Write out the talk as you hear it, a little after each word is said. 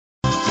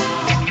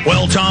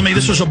Well, Tommy,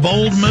 this was a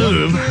bold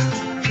move.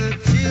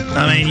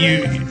 I mean,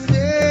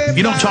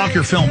 you don't talk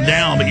your film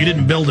down, but you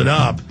didn't build it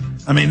up.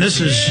 I mean, this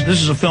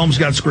is a film that's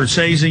got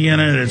Scorsese in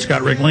it. It's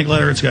got Rick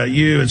Linklater. It's got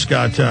you. It's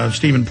got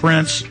Stephen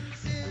Prince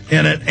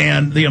in it.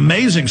 And the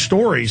amazing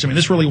stories. I mean,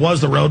 this really was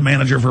the road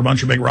manager for a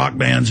bunch of big rock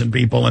bands and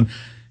people. And,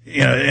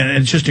 you know,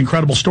 and it's just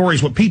incredible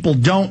stories. What people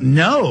don't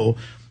know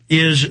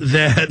is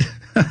that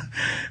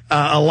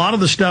a lot of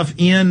the stuff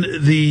in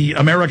the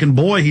American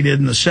Boy he did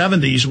in the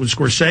 70s with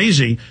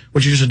Scorsese,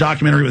 which is just a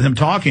documentary with him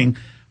talking,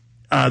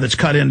 that's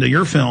cut into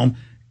your film,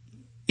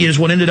 is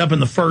what ended up in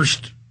the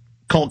first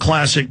cult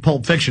classic,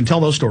 Pulp Fiction. Tell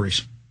those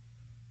stories.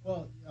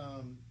 Well,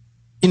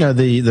 you know,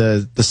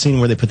 the scene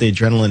where they put the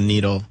adrenaline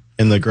needle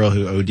in the girl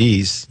who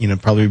ODs, you know,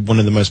 probably one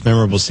of the most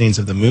memorable scenes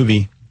of the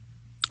movie,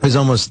 was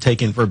almost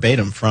taken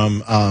verbatim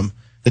from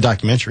the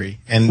documentary.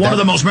 And one of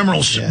the most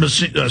memorable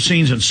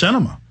scenes in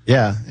cinema.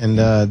 Yeah,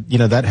 and you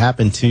know, that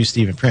happened to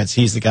Stephen Prince.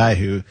 He's the guy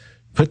who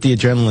put the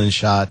adrenaline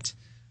shot,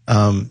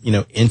 you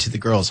know, into the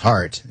girl's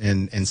heart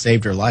and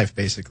saved her life,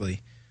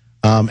 basically.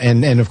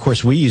 And of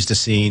course, we used a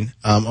scene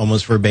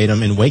almost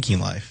verbatim in Waking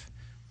Life.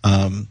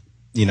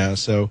 You know,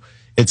 so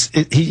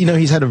he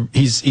has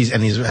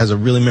a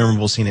really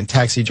memorable scene in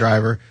Taxi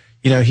Driver.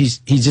 You know, he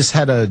just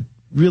had a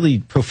really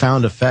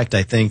profound effect,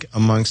 I think,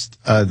 amongst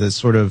the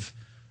sort of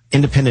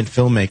independent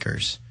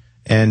filmmakers.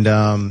 And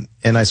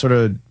I sort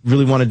of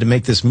really wanted to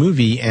make this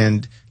movie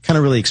and kind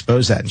of really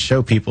expose that and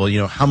show people, you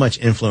know, how much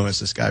influence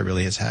this guy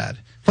really has had.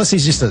 Plus,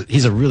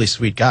 he's a really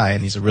sweet guy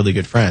and he's a really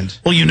good friend.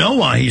 Well, you know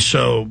why he's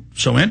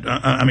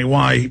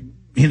why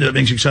he ended up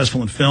being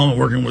successful in film and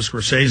working with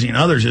Scorsese and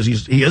others is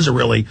he is a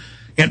really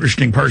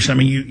interesting person. I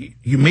mean,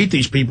 you meet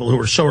these people who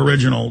are so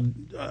original,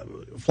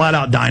 flat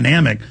out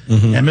dynamic,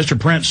 and Mr.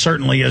 Prince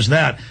certainly is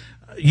that.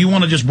 You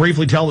want to just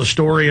briefly tell the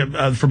story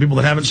for people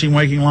that haven't seen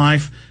Waking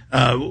Life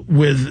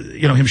with,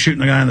 you know, him shooting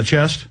the guy in the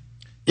chest?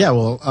 Yeah,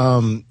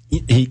 well,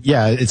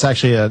 it's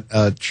actually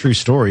a true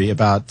story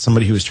about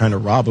somebody who was trying to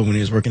rob him when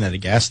he was working at a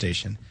gas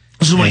station.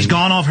 This is when he's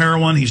gone off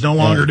heroin. He's no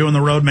longer doing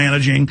the road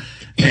managing.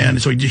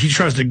 And so he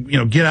tries to, you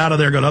know, get out of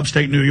there, go to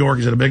upstate New York.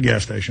 He's at a big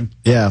gas station.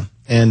 Yeah.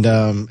 And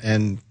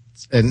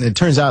it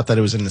turns out that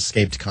it was an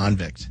escaped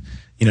convict,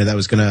 you know, that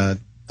was going to,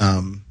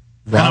 I'm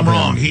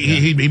wrong.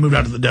 He moved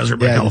out to the desert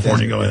by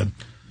California. Go ahead.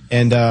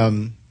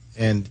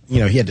 And you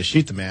know, he had to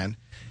shoot the man,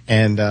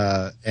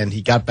 and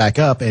he got back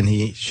up and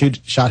he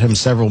shot him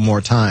several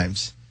more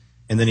times,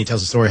 and then he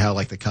tells the story how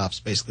like the cops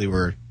basically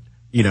were,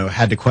 you know,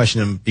 had to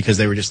question him because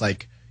they were just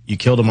like, you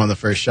killed him on the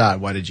first shot,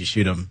 why did you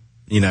shoot him?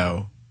 You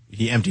know,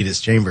 he emptied his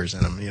chambers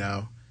in him, you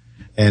know,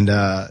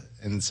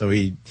 and so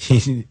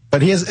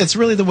it's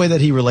really the way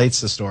that he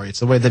relates the story. It's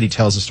the way that he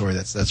tells the story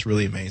that's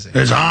really amazing.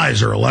 His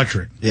eyes are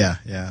electric. Yeah.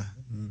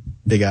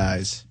 Big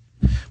eyes.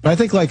 But I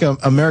think like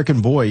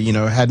American Boy, you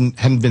know,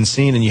 hadn't been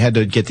seen, and you had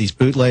to get these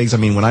bootlegs. I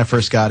mean, when I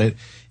first got it,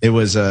 it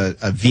was a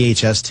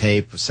VHS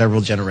tape,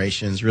 several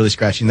generations, really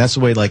scratchy. And that's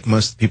the way like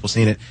most people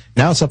seen it.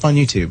 Now it's up on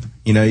YouTube.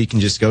 You know, you can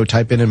just go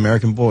type in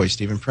American Boy,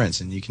 Stephen Prince,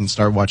 and you can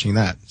start watching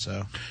that.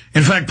 So,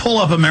 in fact, pull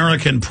up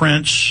American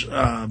Prince,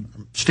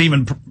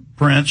 Stephen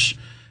Prince,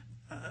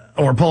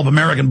 or pull up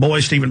American Boy,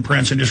 Stephen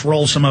Prince, and just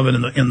roll some of it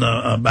in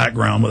the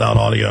background without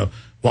audio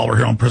while we're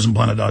here on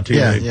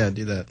PrisonPlanet.tv. Yeah,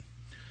 do that.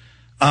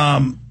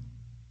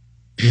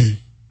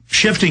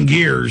 Shifting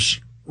gears,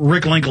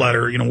 Rick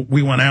Linklater, you know,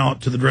 we went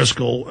out to the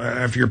Driscoll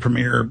after your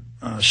premiere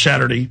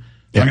Saturday,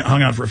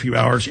 hung out for a few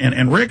hours,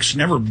 and Rick's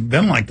never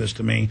been like this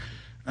to me.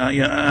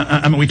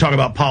 I mean, we talk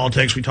about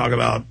politics, we talk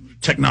about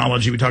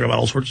technology, we talk about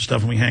all sorts of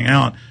stuff when we hang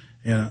out.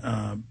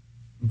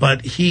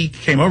 But he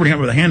came over to him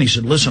with a hand. He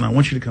said, "Listen, I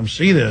want you to come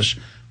see this.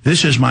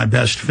 This is my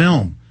best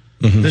film.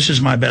 This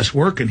is my best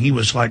work." And he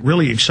was like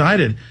really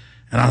excited.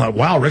 And I thought,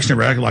 wow, Rick's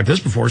never acted like this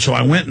before. So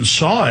I went and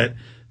saw it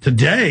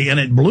today, and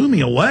it blew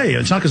me away.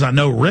 It's not because I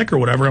know Rick or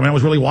whatever. I mean, I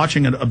was really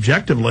watching it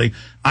objectively.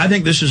 I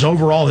think this is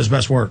overall his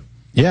best work.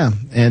 Yeah,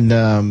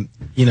 and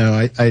you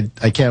know,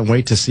 I can't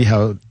wait to see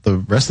how the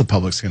rest of the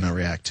public's going to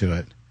react to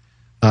it.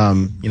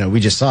 You know, we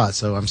just saw it,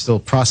 so I'm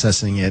still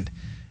processing it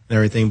and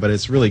everything. But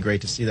it's really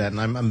great to see that, and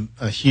I'm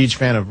a huge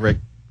fan of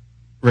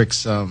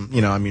Rick's.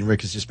 You know, I mean,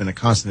 Rick has just been a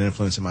constant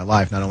influence in my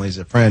life, not only as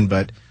a friend,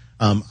 but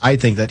I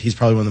think that he's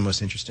probably one of the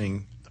most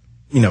interesting,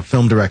 you know,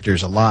 film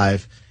directors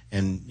alive,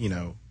 and you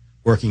know,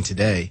 working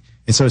today.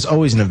 And so it's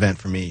always an event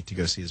for me to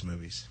go see his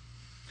movies.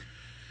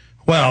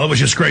 Well, it was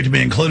just great to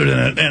be included in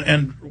it.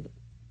 And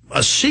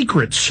a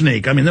secret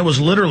sneak. I mean,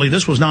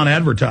 this was not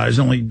advertised.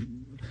 Only,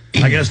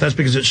 I guess that's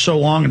because it's so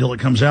long until it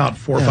comes out,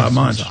 4 or 5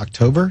 months.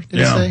 October,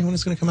 did it say when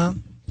it's going to come out?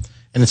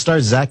 And it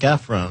stars Zac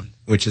Efron,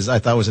 which I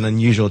thought was an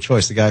unusual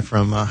choice, the guy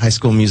from High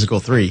School Musical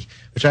 3,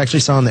 which I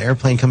actually saw on the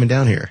airplane coming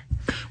down here.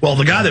 Well,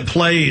 the guy that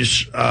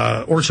plays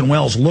Orson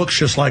Welles looks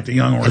just like the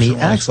young Orson Welles. And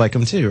he acts like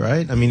him too,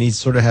 right? I mean, he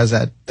sort of has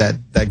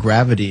that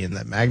gravity and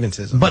that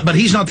magnetism. But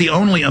he's not the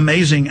only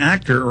amazing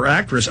actor or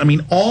actress. I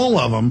mean, all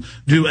of them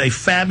do a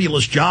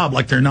fabulous job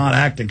like they're not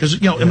acting. Because,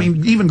 you know, I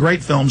mean, even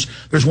great films,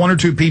 there's one or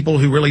two people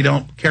who really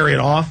don't carry it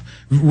off.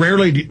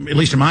 Rarely, at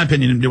least in my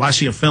opinion, do I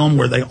see a film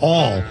where they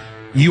all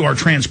you are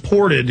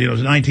transported, to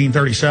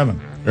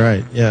 1937.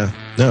 Right. Yeah.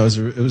 No,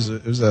 it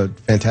was a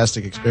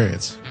fantastic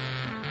experience.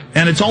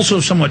 And it's also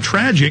somewhat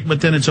tragic,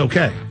 but then it's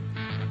okay.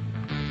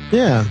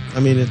 Yeah. I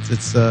mean,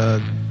 it's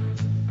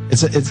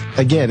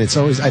again, it's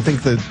always, I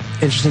think the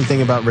interesting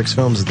thing about Rick's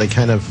films is they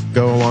kind of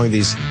go along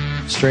these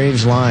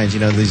strange lines,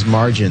 these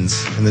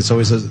margins, and it's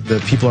always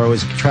the people are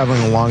always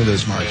traveling along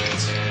those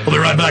margins. We'll be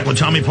right back with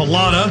Tommy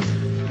Pallotta,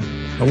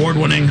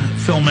 award-winning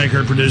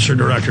filmmaker, producer,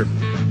 director.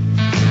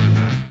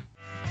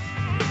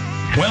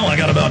 Well, I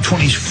got about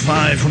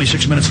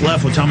 26 minutes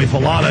left with Tommy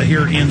Pallotta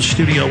here in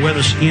studio with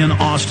us in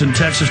Austin,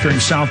 Texas during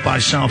South by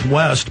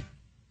Southwest.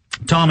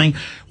 Tommy,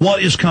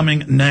 what is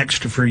coming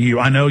next for you?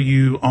 I know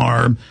you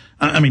are,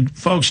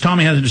 folks,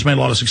 Tommy hasn't just made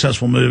a lot of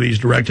successful movies,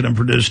 directed them,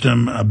 produced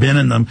them, been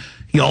in them.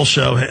 He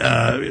also,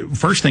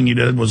 first thing you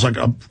did was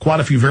quite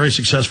a few very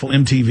successful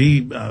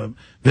MTV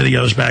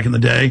videos back in the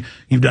day.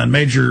 You've done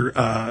major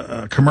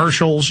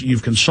commercials.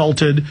 You've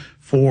consulted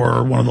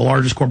for one of the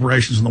largest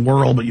corporations in the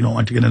world, but you don't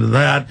like to get into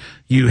that.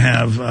 You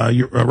have,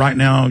 right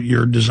now,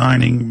 you're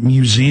designing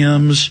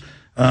museums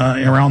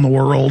around the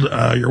world.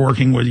 You're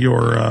working with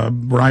your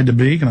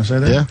bride-to-be, can I say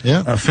that?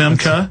 Yeah.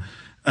 Femke,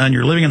 and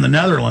you're living in the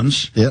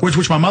Netherlands, yep.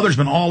 which my mother's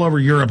been all over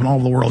Europe and all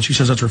over the world. She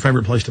says that's her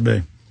favorite place to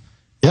be.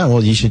 Yeah,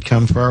 well, you should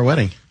come for our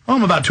wedding. Oh,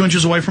 I'm about 2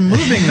 inches away from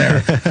moving there.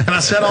 Can I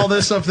set all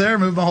this up there,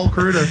 move my whole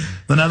crew to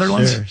the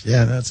Netherlands? Sure.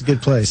 Yeah, that's a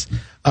good place.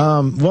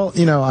 Well,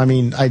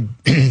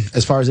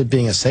 as far as it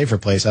being a safer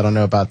place, I don't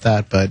know about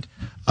that, but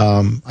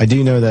I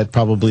do know that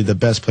probably the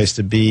best place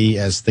to be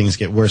as things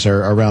get worse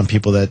are around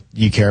people that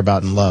you care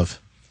about and love.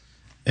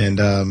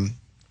 And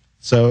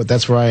so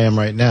that's where I am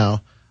right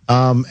now.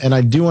 And I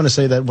do want to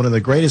say that one of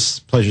the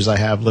greatest pleasures I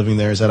have living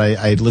there is that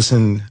I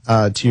listen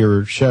to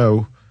your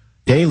show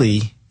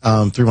daily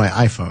through my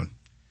iPhone.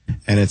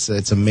 And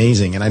it's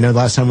amazing. And I know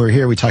last time we were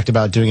here, we talked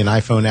about doing an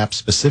iPhone app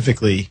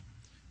specifically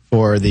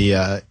for the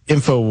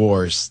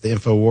InfoWars, the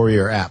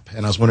InfoWarrior app.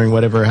 And I was wondering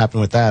whatever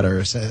happened with that, or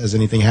has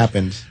anything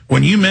happened?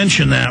 When you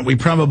mentioned that, we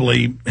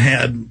probably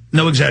had,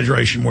 no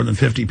exaggeration, more than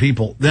 50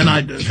 people.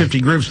 Then 50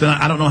 groups. Then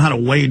I don't know how to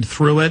wade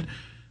through it.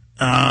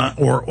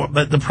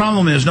 But the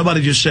problem is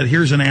nobody just said,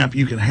 here's an app,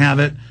 you can have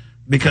it,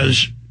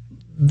 because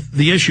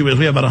the issue is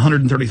we have about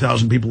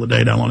 130,000 people a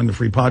day downloading the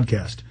free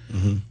podcast.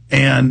 Mm-hmm.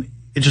 And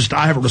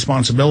I have a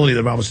responsibility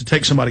that if I was to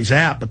take somebody's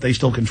app, but they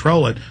still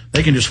control it,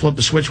 they can just flip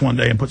the switch one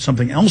day and put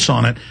something else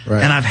on it.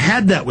 Right. And I've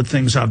had that with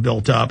things I've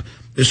built up.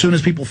 As soon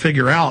as people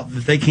figure out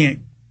that they can't,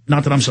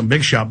 not that I'm some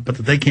big shot, but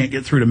that they can't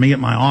get through to me at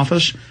my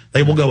office,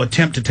 they will go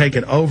attempt to take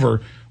it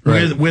over.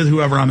 Right. With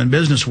whoever I'm in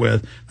business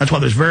with. That's why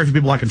there's very few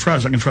people I can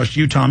trust. I can trust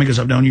you, Tommy, because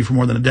I've known you for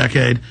more than a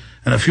decade,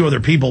 and a few other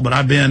people, but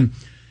and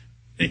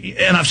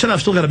I've said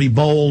I've still got to be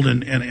bold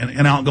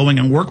and outgoing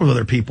and work with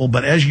other people,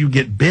 but as you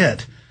get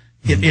bit,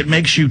 it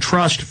makes you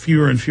trust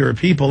fewer and fewer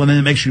people, and then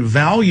it makes you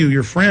value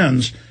your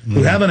friends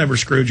who haven't ever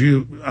screwed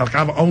you.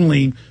 I've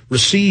only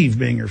received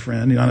being your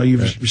friend. I know you've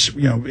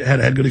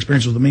had good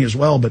experiences with me as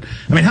well, but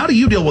how do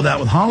you deal with that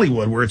with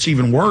Hollywood, where it's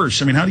even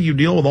worse? How do you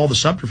deal with all the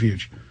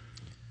subterfuge?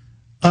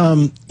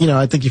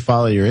 I think you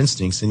follow your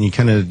instincts and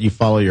you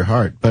follow your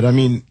heart. But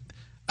to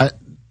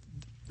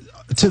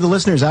the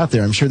listeners out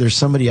there, I'm sure there's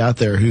somebody out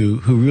there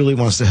who really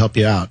wants to help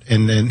you out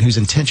and whose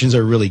intentions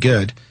are really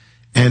good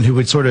and who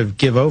would sort of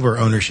give over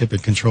ownership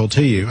and control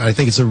to you. I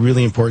think it's a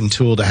really important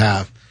tool to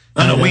have.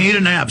 We need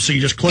an app, so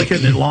you just click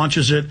it and it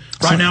launches it.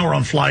 Right now we're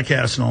on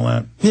Flycast and all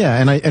that. Yeah,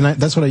 and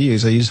that's what I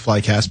use. I use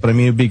Flycast, but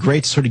it'd be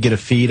great to sort of get a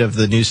feed of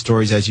the news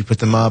stories as you put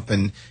them up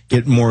and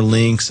get more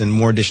links and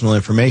more additional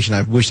information.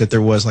 I wish that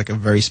there was a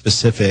very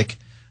specific,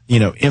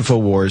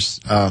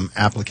 InfoWars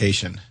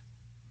application.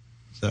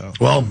 So,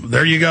 well,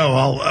 there you go.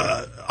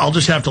 I'll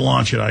just have to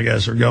launch it, I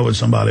guess, or go with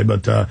somebody,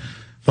 but.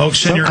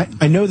 Folks,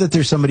 I know that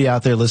there's somebody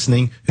out there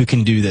listening who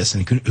can do this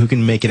and who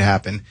can make it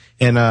happen.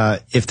 And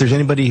if there's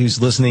anybody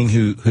who's listening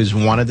who's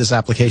wanted this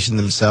application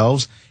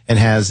themselves and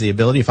has the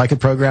ability, if I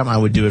could program, I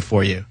would do it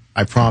for you.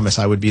 I promise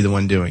I would be the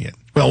one doing it.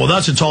 Well, with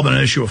us, it's all been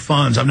an issue of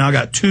funds. I've now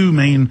got two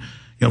main,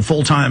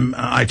 full-time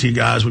IT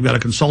guys. We've got a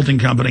consulting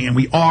company, and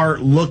we are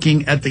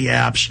looking at the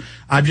apps.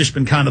 I've just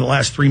been kind of the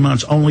last 3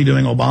 months only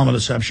doing Obama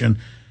deception.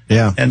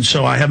 Yeah. And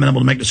so I haven't been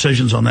able to make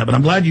decisions on that, but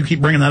I'm glad you keep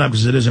bringing that up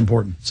because it is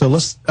important. So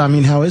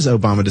how is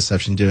Obama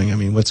deception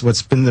doing?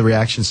 What's been the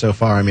reaction so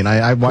far?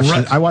 I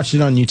watched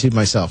it on YouTube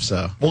myself,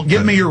 so. Well,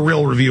 give me your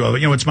real review of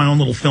it. It's my own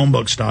little film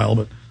book style,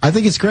 but. I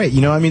think it's great.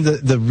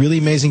 The really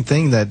amazing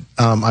thing that,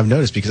 I've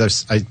noticed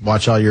because I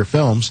watch all your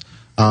films,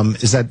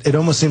 is that it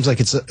almost seems like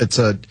it's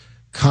a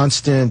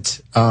constant,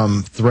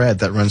 thread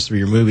that runs through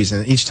your movies.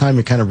 And each time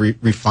you're kind of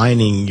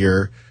refining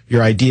your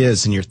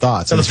ideas and your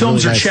thoughts. So the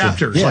films are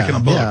chapters, like in a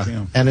book.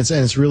 Yeah. And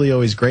it's really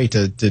always great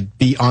to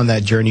be on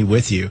that journey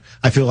with you.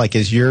 I feel like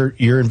as you're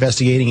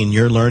investigating and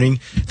you're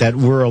learning, that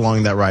we're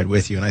along that ride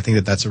with you. And I think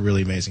that that's a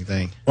really amazing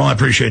thing. Well, I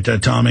appreciate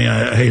that, Tommy.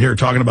 I hate here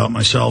talking about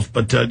myself,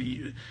 but,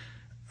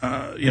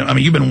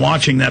 you've been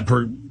watching that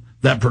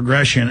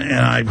progression, and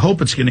I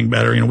hope it's getting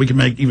better. We can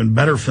make even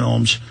better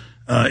films,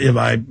 if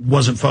I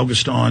wasn't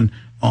focused on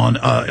on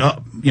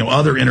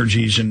other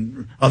energies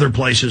and other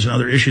places and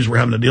other issues we're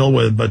having to deal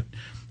with. But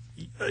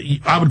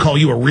I would call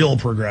you a real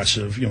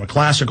progressive, a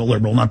classical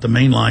liberal, not the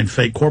mainline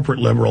fake corporate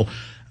liberal.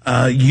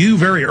 You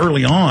very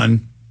early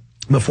on,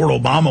 before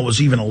Obama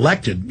was even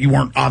elected, you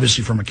weren't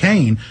obviously for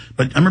McCain,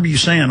 but I remember you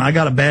saying, I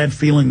got a bad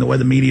feeling the way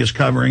the media is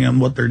covering him,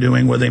 what they're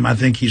doing with him. I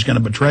think he's going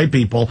to betray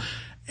people.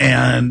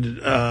 And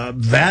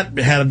that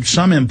had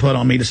some input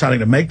on me deciding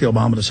to make the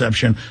Obama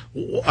deception.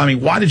 I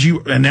mean, why did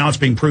you, and now it's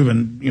being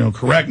proven,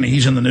 correct, and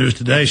he's in the news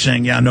today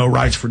saying, yeah, no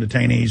rights for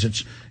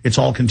detainees. It's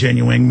all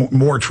continuing,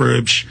 more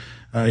troops,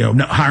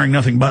 hiring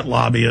nothing but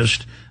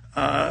lobbyists.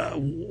 I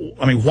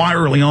mean, why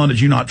early on did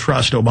you not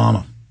trust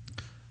Obama?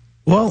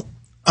 Well,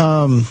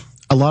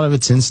 a lot of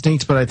it's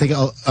instinct, but I think,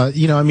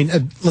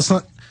 let's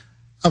not,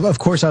 of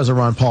course I was a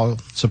Ron Paul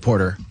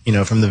supporter,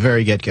 from the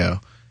very get-go.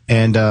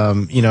 And,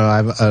 I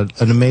have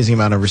an amazing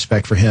amount of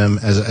respect for him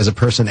as a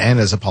person and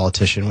as a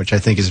politician, which I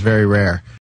think is very rare.